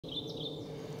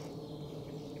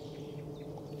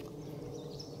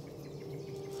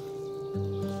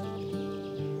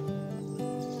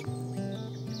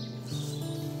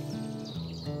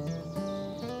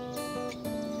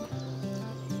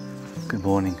Good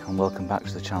morning and welcome back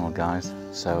to the channel, guys.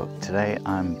 So today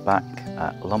I'm back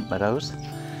at Lunt Meadows.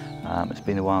 It's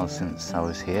been a while since I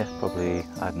was here, probably,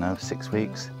 I don't know, 6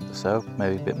 weeks or so,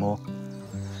 maybe a bit more.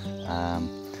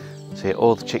 So yeah,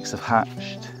 all the chicks have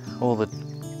hatched, all the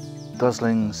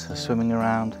goslings are swimming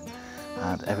around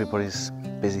and everybody's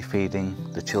busy feeding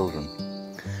the children.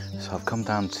 So I've come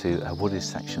down to a wooded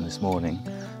section this morning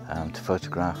to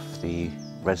photograph the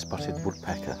red-spotted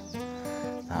woodpecker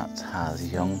that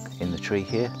has young in the tree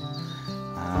here,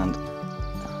 and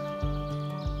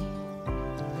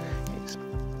it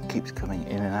keeps coming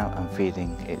in and out and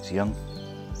feeding its young.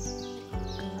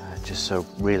 Just so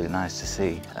really nice to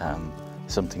see,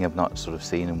 something I've not sort of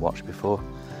seen and watched before,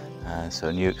 so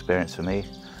a new experience for me.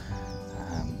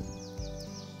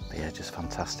 But yeah, just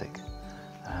fantastic.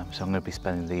 So I'm going to be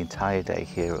spending the entire day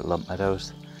here at Lunt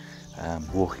Meadows,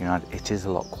 walking around. It is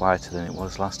a lot quieter than it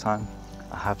was last time.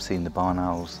 I have seen the barn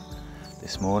owls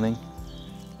this morning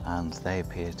and they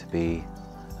appear to be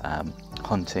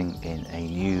hunting in a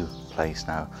new place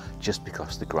now, just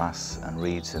because the grass and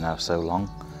reeds are now so long.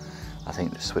 I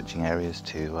think they're switching areas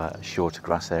to shorter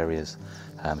grass areas,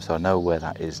 so I know where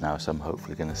that is now, so I'm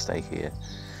hopefully going to stay here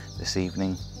this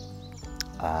evening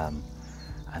and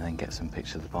then get some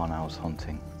pictures of the barn owls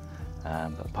hunting.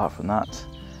 But apart from that,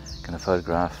 I'm going to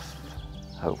photograph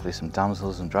hopefully some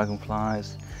damsels and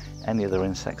dragonflies, any other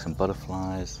insects and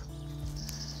butterflies.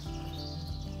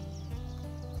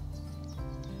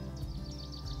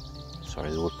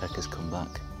 Sorry, the woodpecker's come back.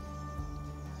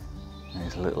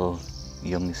 There's a little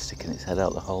young sticking its head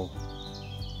out the hole.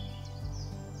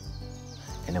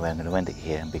 Anyway, I'm going to end it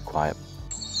here and be quiet.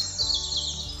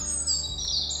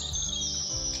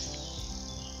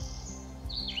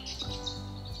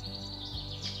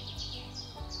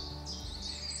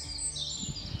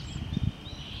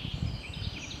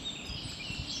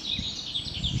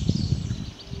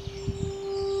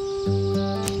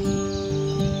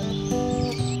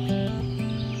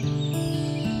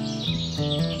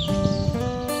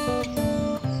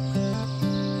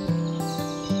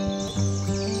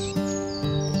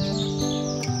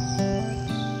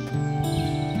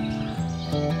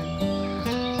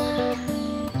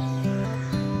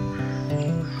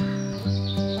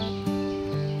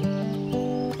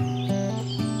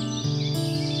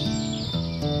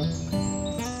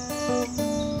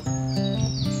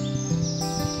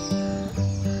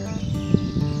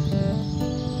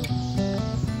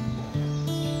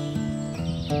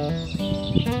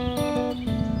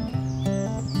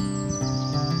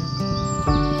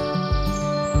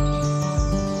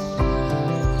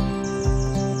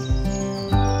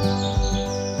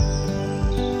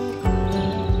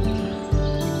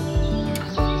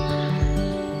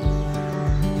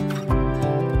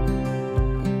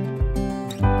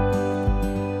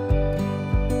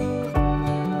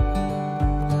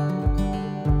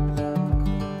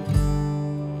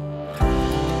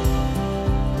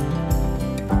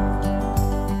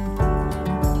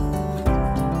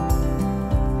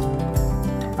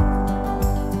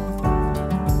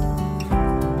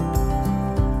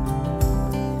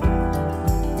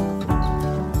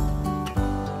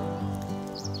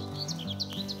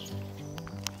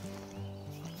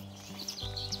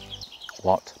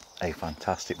 What a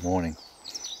fantastic morning,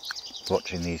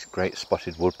 watching these great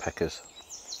spotted woodpeckers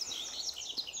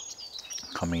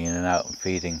coming in and out and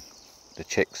feeding the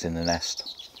chicks in the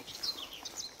nest,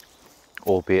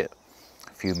 albeit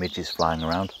a few midges flying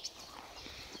around.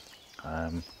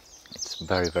 It's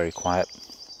very, very quiet.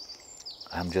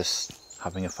 I'm just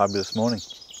having a fabulous morning,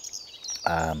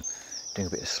 doing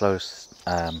a bit of slow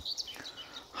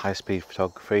high-speed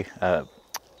photography,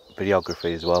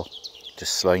 videography as well.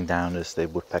 Just slowing down as the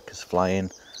woodpeckers fly in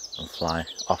and fly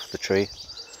off the tree.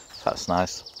 So that's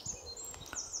nice.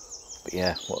 But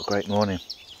yeah, what a great morning.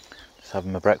 Just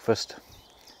having my breakfast.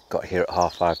 Got here at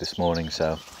 5:30 this morning,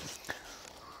 so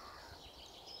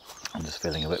I'm just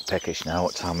feeling a bit peckish now.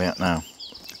 What time are we at now?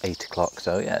 8 o'clock,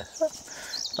 so yeah,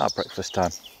 it's about breakfast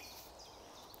time.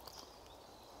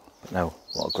 But no,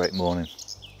 what a great morning.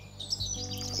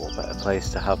 What better place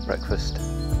to have breakfast?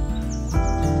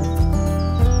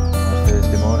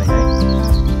 Thursday morning, eh?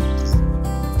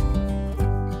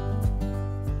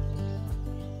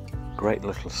 Great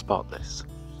little spot this,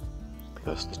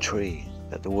 because the tree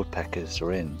that the woodpeckers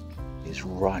are in is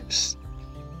right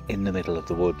in the middle of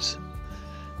the woods.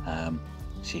 So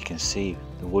you can see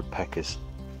the woodpeckers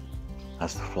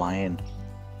as they fly in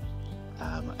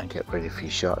and get ready for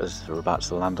your shot as they're about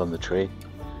to land on the tree.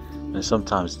 And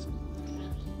sometimes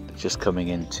they're just coming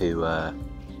into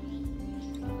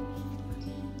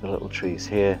the little trees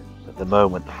here. At the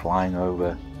moment they're flying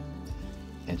over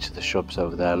into the shrubs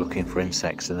over there looking for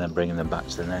insects and then bringing them back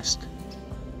to the nest.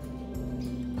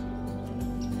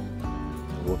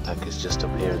 The woodpecker's just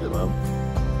up here at the moment.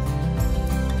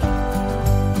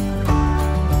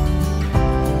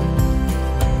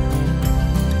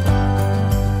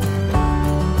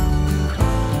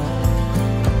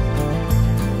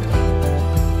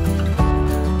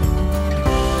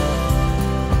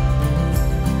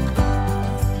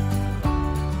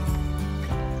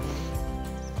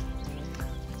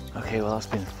 Okay, well that's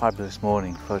been a fabulous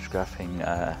morning photographing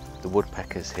the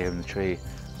woodpeckers here in the tree.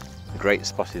 The great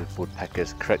spotted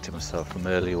woodpeckers. Corrected myself from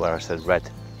earlier where I said red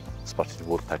spotted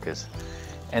woodpeckers.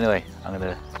 Anyway, I'm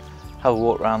going to have a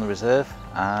walk around the reserve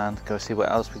and go see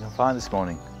what else we can find this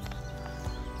morning.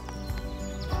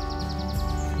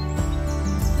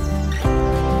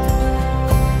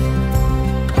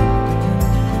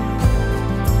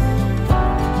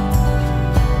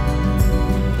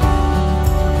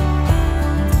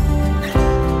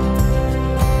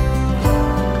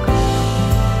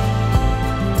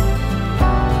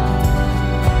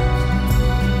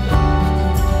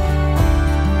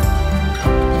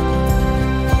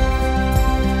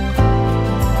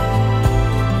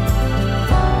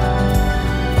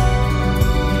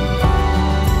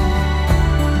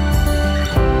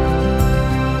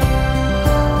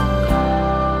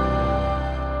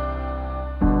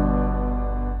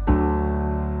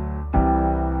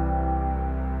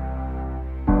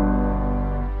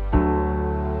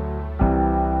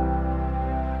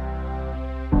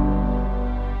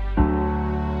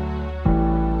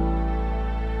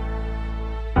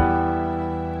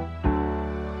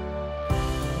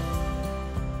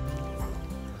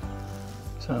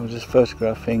 So I'm just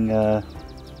photographing, so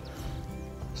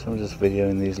I'm just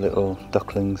videoing these little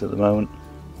ducklings at the moment,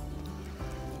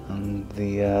 and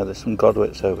there's some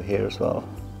godwits over here as well,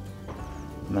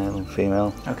 male and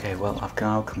female. Okay, well I've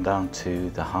now come down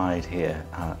to the hide here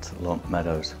at Lunt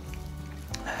Meadows.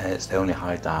 It's the only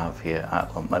hide I have here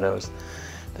at Lunt Meadows.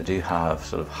 They do have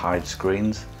sort of hide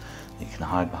screens you can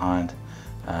hide behind.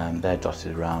 They're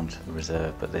dotted around the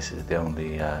reserve, but this is the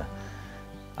only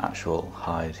actual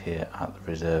hide here at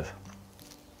the reserve.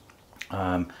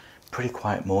 Pretty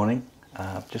quiet morning.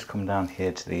 I've just come down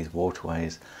here to these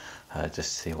waterways just to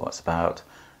see what's about,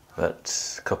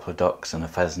 but a couple of ducks and a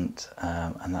pheasant,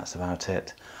 and that's about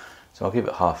it. So I'll give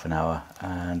it half an hour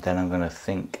and then I'm going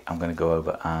to go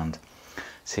over and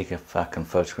see if I can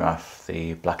photograph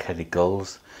the black-headed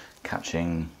gulls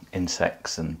catching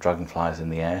insects and dragonflies in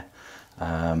the air.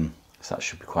 So that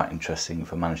should be quite interesting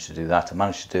if I manage to do that. I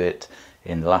managed to do it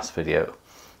in the last video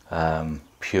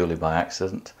purely by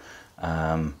accident,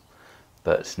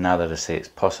 but now that I see it's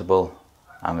possible,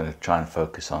 I'm going to try and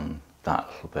focus on that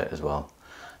a little bit as well.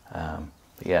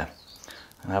 But yeah,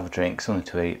 and have a drink, something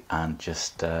to eat, and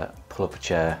just pull up a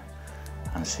chair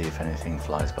and see if anything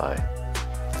flies by.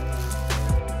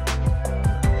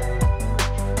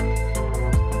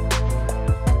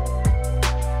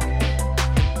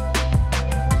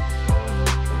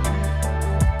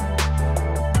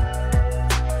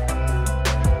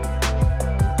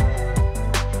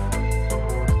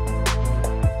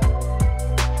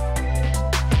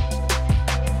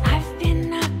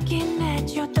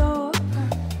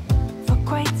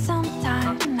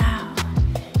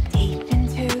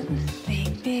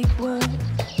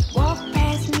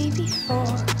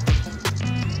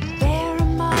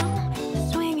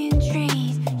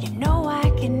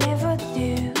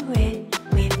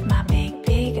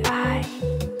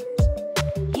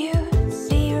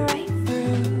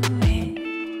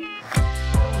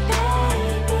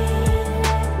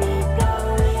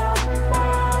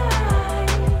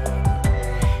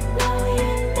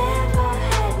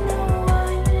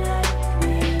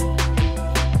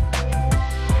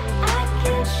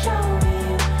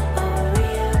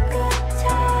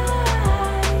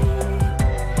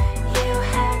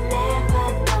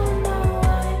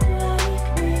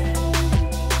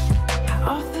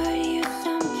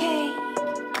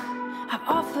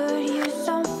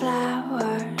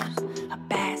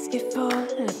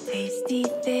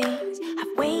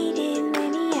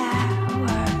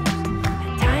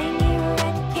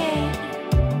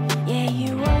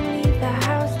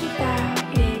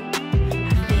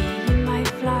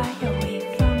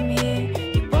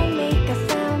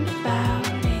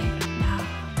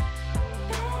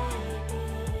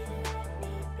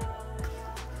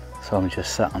 So I'm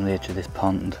just sat on the edge of this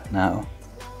pond now,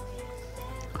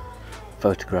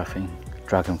 photographing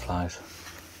dragonflies.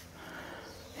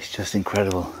 It's just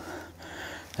incredible.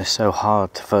 They're so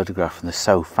hard to photograph and they're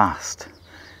so fast.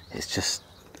 It's just,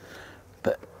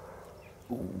 but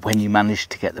when you manage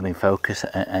to get them in focus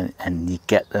and you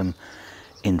get them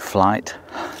in flight,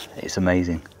 it's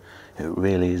amazing. It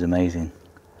really is amazing.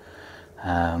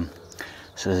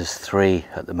 So there's 3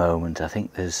 at the moment. I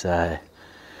think there's the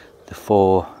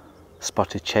 4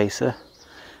 spotted chaser,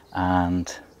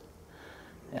 and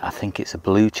I think it's a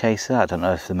blue chaser. I don't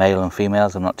know if the male and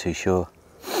females, I'm not too sure.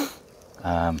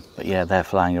 But yeah, they're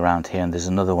flying around here, and there's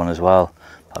another one as well.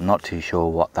 I'm not too sure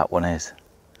what that one is.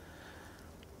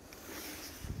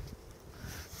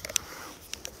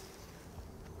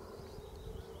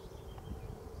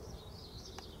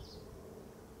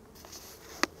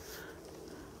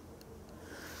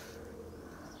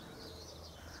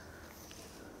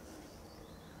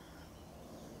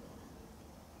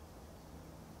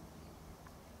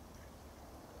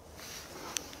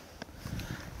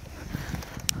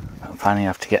 Finally, I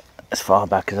have to get as far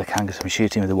back as I can because I'm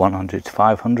shooting with the 100 to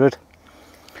 500.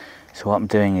 So what I'm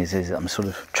doing is I'm sort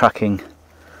of tracking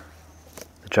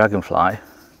the dragonfly,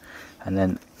 and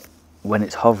then when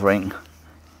it's hovering,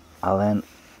 I'll then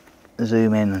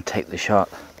zoom in and take the shot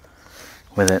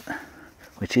with it,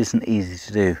 which isn't easy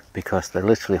to do because they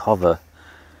literally hover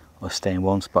or stay in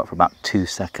one spot for about 2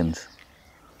 seconds.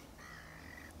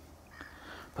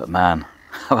 But man,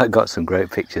 have I got some great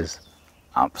pictures.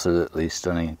 Absolutely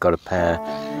stunning. Got a pair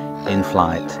in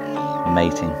flight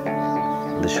mating,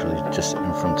 literally just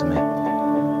in front of me.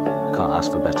 I can't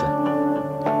ask for better.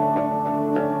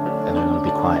 And I'm going to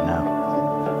be quiet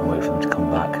now and wait for them to come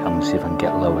back. I'm going to see if I can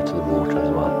get lower to the water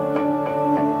as well.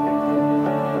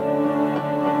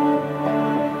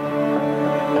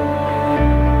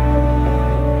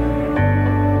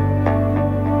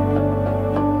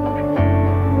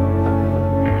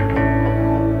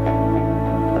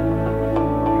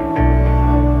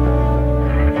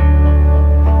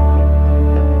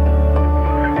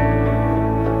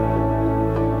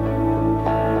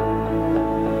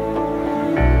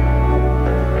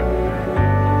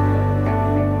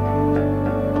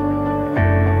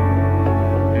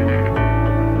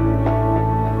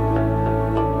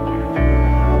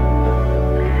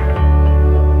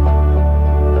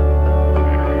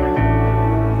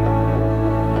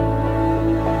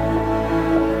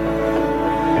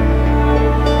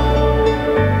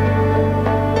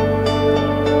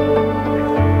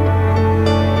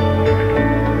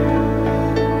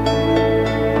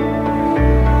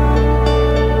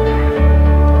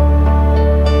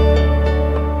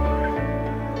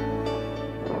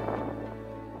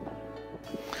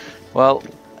 Well,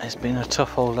 it's been a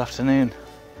tough old afternoon,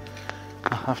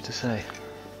 I have to say.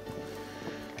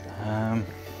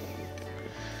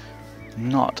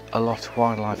 Not a lot of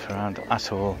wildlife around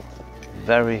at all.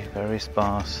 Very, very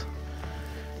sparse.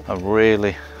 I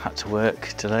really had to work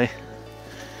today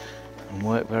and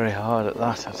work very hard at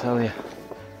that, I tell you.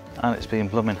 And it's been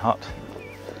blooming hot.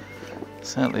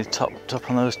 Certainly topped up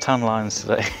on those tan lines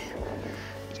today.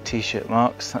 T-shirt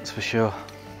marks, that's for sure.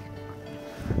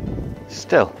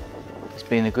 Still, it's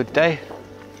been a good day.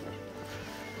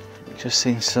 Just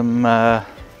seen some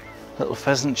little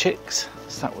pheasant chicks,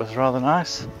 so that was rather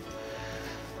nice.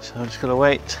 So I'm just going to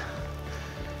wait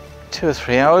 2 or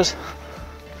 3 hours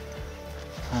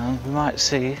and we might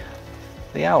see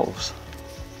the owls.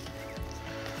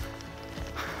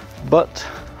 But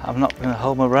I'm not going to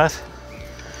hold my breath.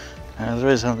 There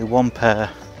is only 1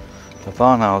 pair of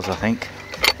barn owls, I think.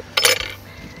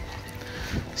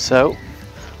 So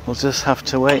we'll just have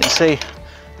to wait and see,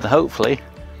 and hopefully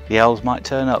the owls might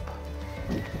turn up.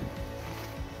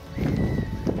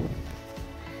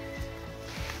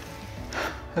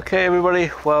 Okay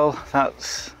everybody, well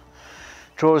that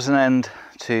draws an end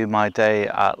to my day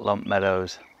at Lunt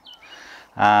Meadows,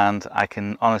 and I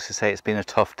can honestly say it's been a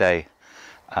tough day.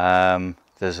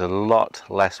 There's a lot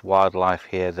less wildlife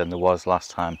here than there was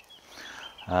last time.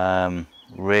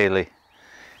 Really,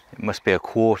 it must be a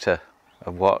quarter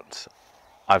of what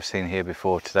I've seen here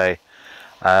before today.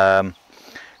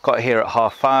 Got here at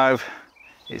 5:30.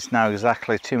 It's now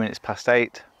exactly 2 minutes past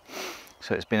 8,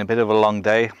 so it's been a bit of a long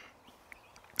day.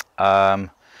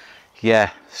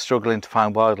 Yeah, struggling to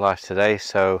find wildlife today.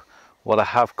 So what I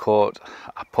have caught,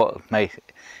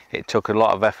 it took a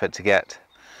lot of effort to get.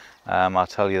 I'll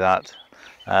tell you that.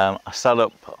 I sat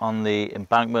up on the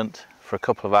embankment for a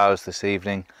couple of hours this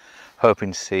evening,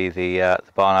 hoping to see the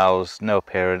barn owls. No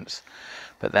appearance.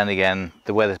 But then again,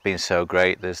 the weather's been so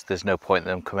great, there's no point in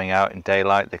them coming out in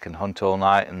daylight. They can hunt all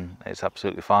night and it's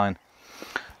absolutely fine.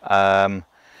 To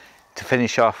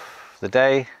finish off the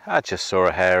day, I just saw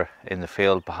a hare in the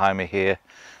field behind me here.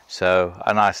 So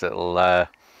a nice little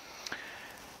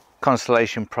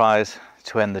consolation prize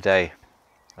to end the day.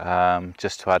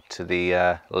 Just to add to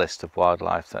the list of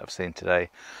wildlife that I've seen today.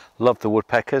 Love the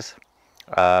woodpeckers.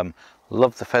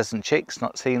 Love the pheasant chicks,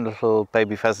 not seen little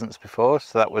baby pheasants before,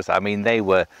 so that was, I mean, they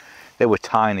were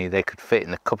tiny. They could fit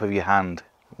in the cup of your hand.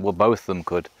 Well, both of them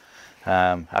could.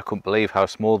 I couldn't believe how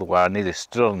small they were. I nearly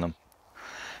stood on them.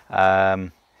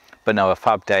 But no, a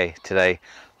fab day today.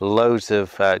 Loads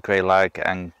of greylag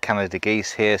and Canada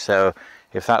geese here, so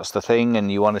if that's the thing and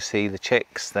you want to see the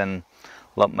chicks, then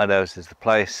Lunt Meadows is the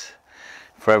place.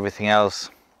 For everything else,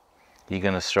 you're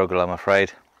going to struggle, I'm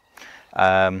afraid.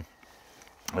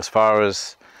 As far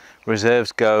as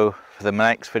reserves go, for the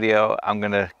next video, I'm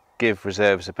going to give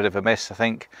reserves a bit of a miss, I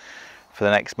think, for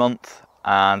the next month,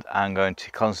 and I'm going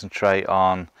to concentrate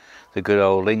on the good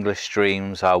old English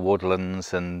streams, our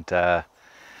woodlands, and the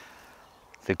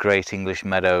great English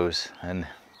meadows and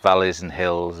valleys and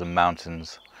hills and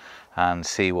mountains, and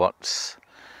see what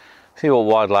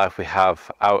wildlife we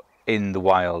have out in the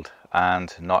wild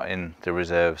and not in the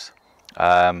reserves.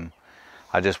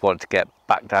 I just want to get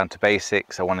back down to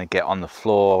basics. I want to get on the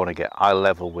floor. I want to get eye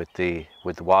level with the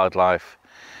wildlife,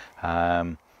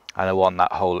 and I want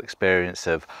that whole experience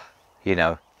of, you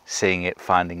know, seeing it,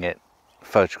 finding it,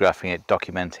 photographing it,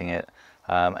 documenting it,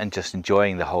 and just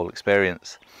enjoying the whole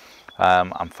experience.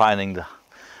 I'm finding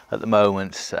at the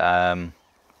moment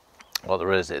what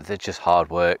there is, they're just hard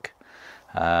work.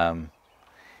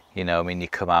 You know, I mean, you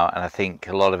come out and I think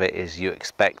a lot of it is you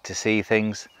expect to see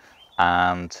things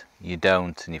and you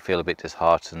don't, and you feel a bit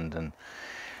disheartened. And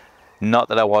not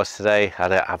that I was today.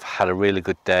 I've had a really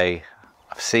good day.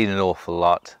 I've seen an awful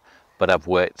lot, but I've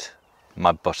worked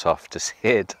my butt off to see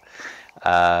it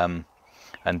and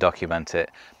document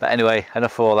it. But anyway,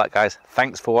 enough of all that, guys.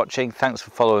 Thanks for watching. Thanks for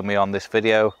following me on this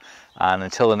video, and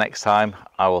until the next time,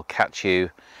 I will catch you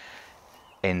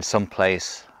in some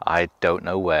place I don't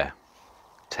know where.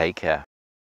 Take care.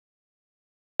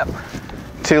 Yep.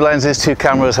 2 lenses, 2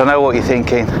 cameras. I know what you're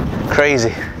thinking.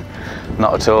 Crazy.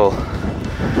 Not at all.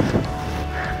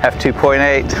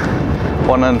 F2.8,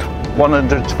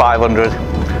 100 to 500,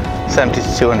 70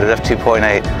 to 200,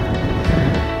 F2.8.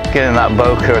 Getting that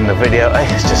bokeh in the video,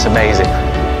 it's just amazing.